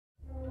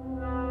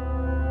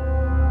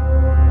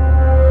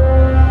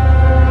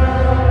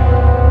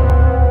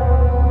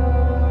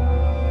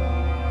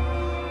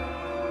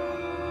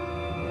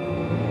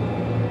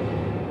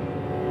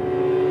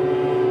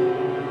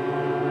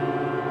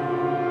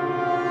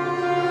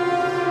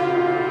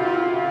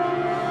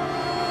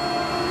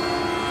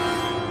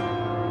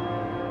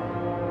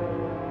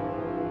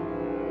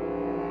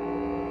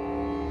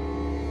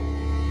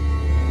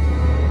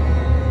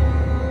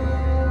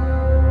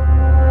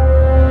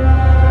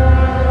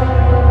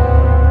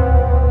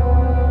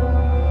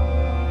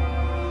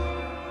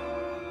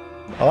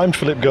I'm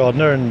Philip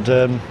Gardner,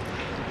 and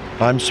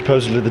I'm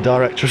supposedly the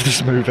director of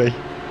this movie.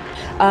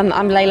 I'm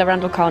Layla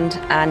Randall-Cond,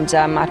 and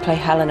I play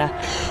Helena.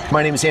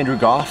 My name is Andrew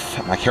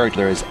Goff. My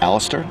character is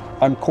Alistair.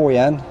 I'm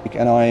Corian,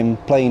 and I'm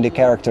playing the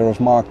character of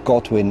Mark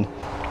Godwin.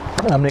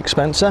 I'm Nick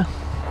Spencer.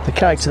 The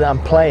character that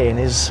I'm playing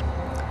is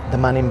the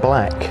Man in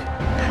Black.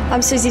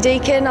 I'm Susie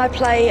Deakin. I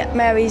play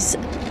Mary's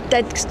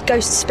dead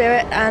ghost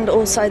spirit and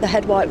also the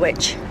head White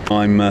Witch.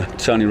 I'm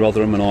Tony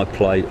Rotherham, and I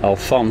play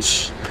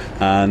Alphonse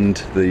and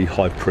the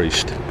High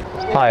Priest.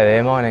 Hi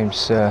there, my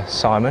name's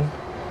Simon.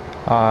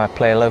 I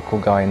play a local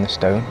guy in the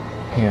Stone,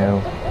 you know,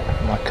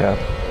 like a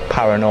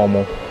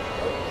paranormal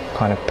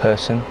kind of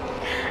person.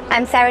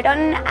 I'm Sarah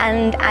Dunn,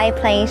 and I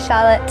play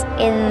Charlotte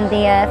in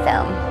the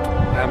film.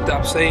 I'm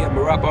Dapsy, I'm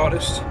a rap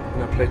artist,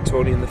 and I play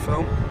Tony in the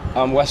film.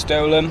 I'm Wes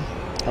Dolan,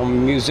 I'm a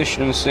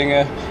musician and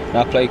singer, and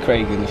I play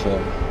Craig in the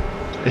film.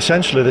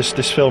 Essentially,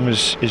 this film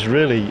is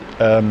really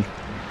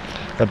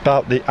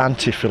about the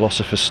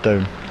anti-Philosopher's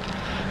Stone.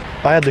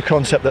 I had the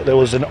concept that there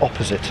was an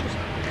opposite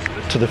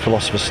to the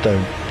Philosopher's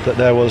Stone, that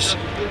there was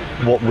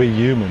what we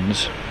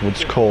humans would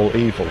call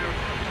evil,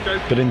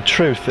 but in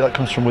truth that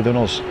comes from within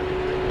us.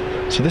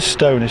 So this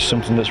stone is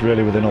something that's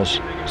really within us.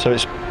 So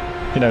it's,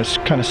 you know, it's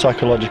kind of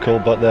psychological,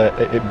 but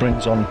it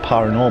brings on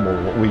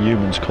paranormal, what we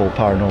humans call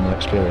paranormal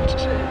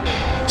experiences.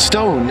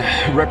 Stone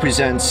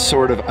represents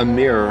sort of a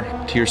mirror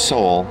to your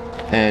soul,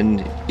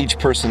 and each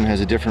person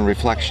has a different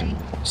reflection.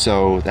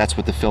 So that's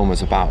what the film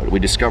is about. We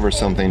discover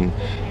something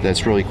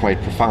that's really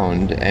quite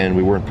profound and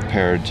we weren't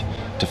prepared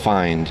to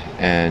find,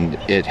 and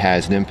it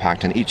has an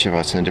impact on each of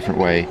us in a different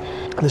way.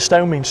 The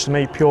stone means to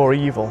me pure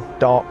evil,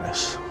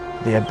 darkness,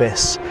 the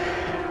abyss,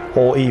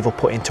 all evil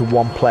put into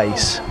one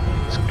place.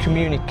 It's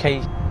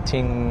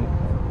communicating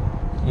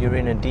your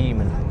inner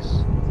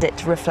demons.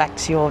 It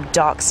reflects your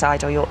dark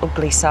side or your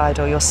ugly side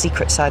or your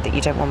secret side that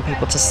you don't want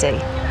people to see,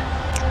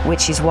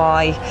 which is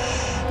why,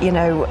 you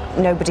know,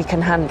 nobody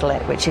can handle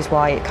it, which is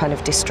why it kind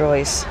of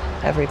destroys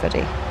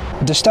everybody.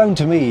 The stone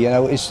to me, you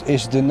know,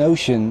 is the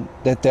notion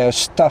that there's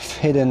stuff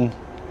hidden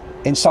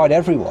inside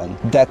everyone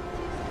that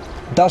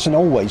doesn't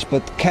always,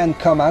 but can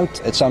come out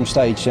at some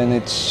stage, and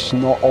it's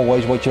not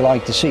always what you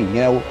like to see. You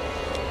know,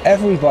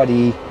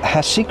 everybody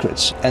has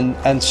secrets,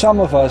 and some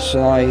of us,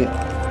 and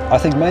I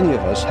think many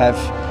of us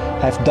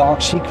have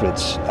dark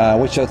secrets,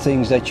 which are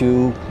things that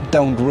you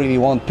don't really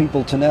want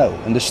people to know.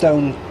 And the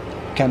stone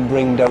can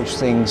bring those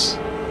things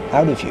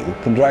out of you,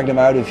 can drag them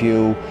out of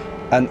you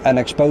and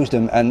expose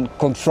them and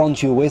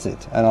confront you with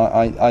it. And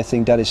I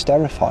think that is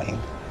terrifying.